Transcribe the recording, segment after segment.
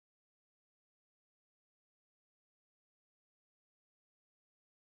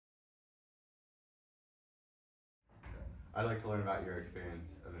I'd like to learn about your experience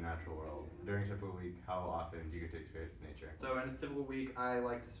of the natural world. During a typical week, how often do you get to experience nature? So in a typical week, I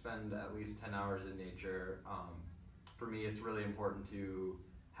like to spend at least 10 hours in nature. For me, it's really important to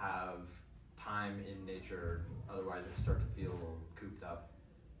have time in nature, otherwise I start to feel cooped up.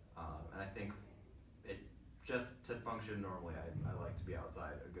 And I think just to function normally, I like to be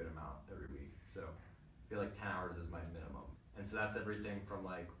outside a good amount every week. So I feel like 10 hours is my minimum. And so that's everything from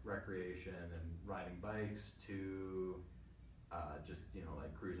like recreation and riding bikes to just,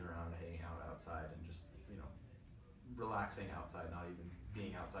 like cruising around, hanging out outside and just, relaxing outside, not even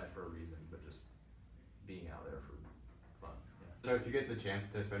being outside for a reason, but just being out there for fun. Yeah. So if you get the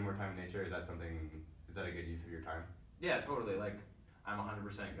chance to spend more time in nature, is that a good use of your time? Yeah, totally. Like I'm 100%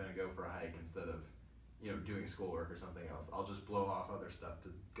 going to go for a hike instead of, doing schoolwork or something else. I'll just blow off other stuff to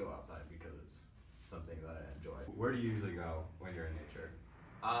go outside because it's something that I enjoy. Where do you usually go when you're in nature?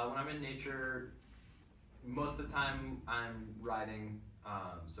 When I'm in nature, most of the time I'm riding,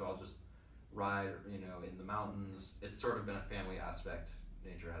 so I'll just ride, in the mountains. It's sort of been a family aspect.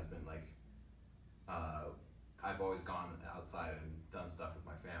 Nature has been like, I've always gone outside and done stuff with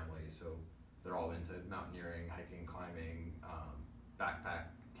my family, so they're all into mountaineering, hiking, climbing, backpack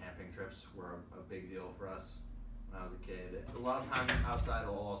camping trips were a big deal for us when I was a kid. A lot of time outside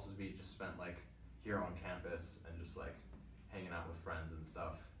will also be just spent like here on campus and just like hanging out with friends and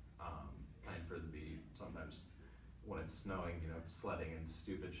stuff, playing frisbee, sometimes when it's snowing, sledding and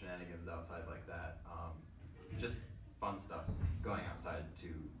stupid shenanigans outside like that. Just fun stuff, going outside to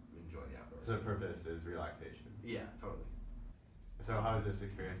enjoy the outdoors. So the purpose is relaxation? Yeah, totally. So how is this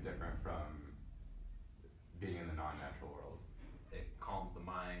experience different from being in the non-natural world? It calms the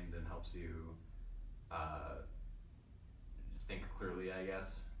mind and helps you think clearly, I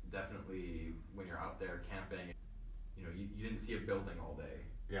guess. Definitely when you're out there camping, you didn't see a building all day.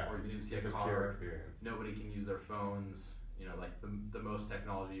 Yeah, or you didn't see it's a car. Pure experience. Nobody can use their phones. Like the most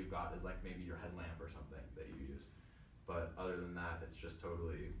technology you've got is like maybe your headlamp or something that you use. But other than that, it's just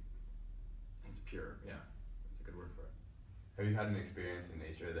totally, it's pure. Yeah, it's a good word for it. Have you had an experience in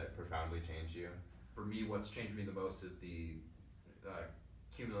nature that profoundly changed you? For me, what's changed me the most is the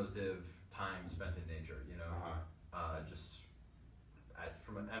cumulative time spent in nature.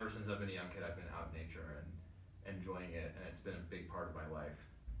 Ever since I've been a young kid, I've been out in nature and enjoying it, and it's been a big part of my life.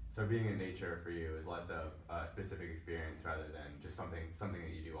 So being in nature for you is less of a specific experience rather than just something that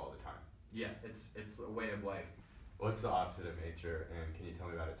you do all the time. Yeah, it's a way of life. What's the opposite of nature, and can you tell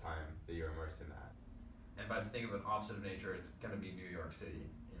me about a time that you were immersed in that? And by the thing of an opposite of nature, it's gonna be New York City.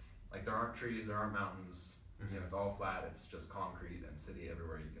 Like there aren't trees, there aren't mountains. Mm-hmm. It's all flat. It's just concrete and city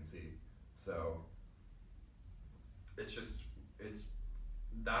everywhere you can see. So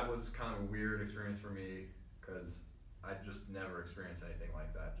that was kind of a weird experience for me because I just never experienced anything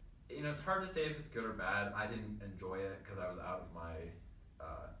like that. It's hard to say if it's good or bad. I didn't enjoy it because I was out of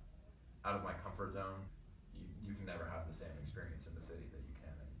my comfort zone. You can never have the same experience in the city that you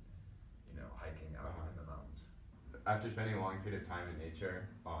can in hiking out in the mountains. After spending a long period of time in nature,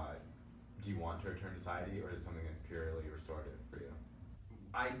 do you want to return to society, or is it something that's purely restorative for you?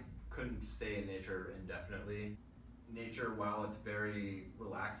 I couldn't stay in nature indefinitely. Nature, while it's very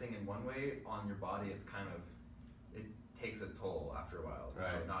relaxing in one way, on your body it takes a toll after a while,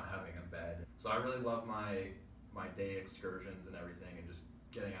 right. Not having a bed. So I really love my day excursions and everything and just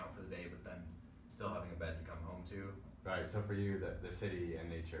getting out for the day, but then still having a bed to come home to. Right, so for you, the city and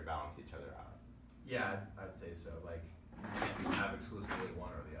nature balance each other out. Yeah, I'd say so. Like, you can't have exclusively one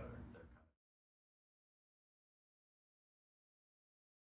or the other.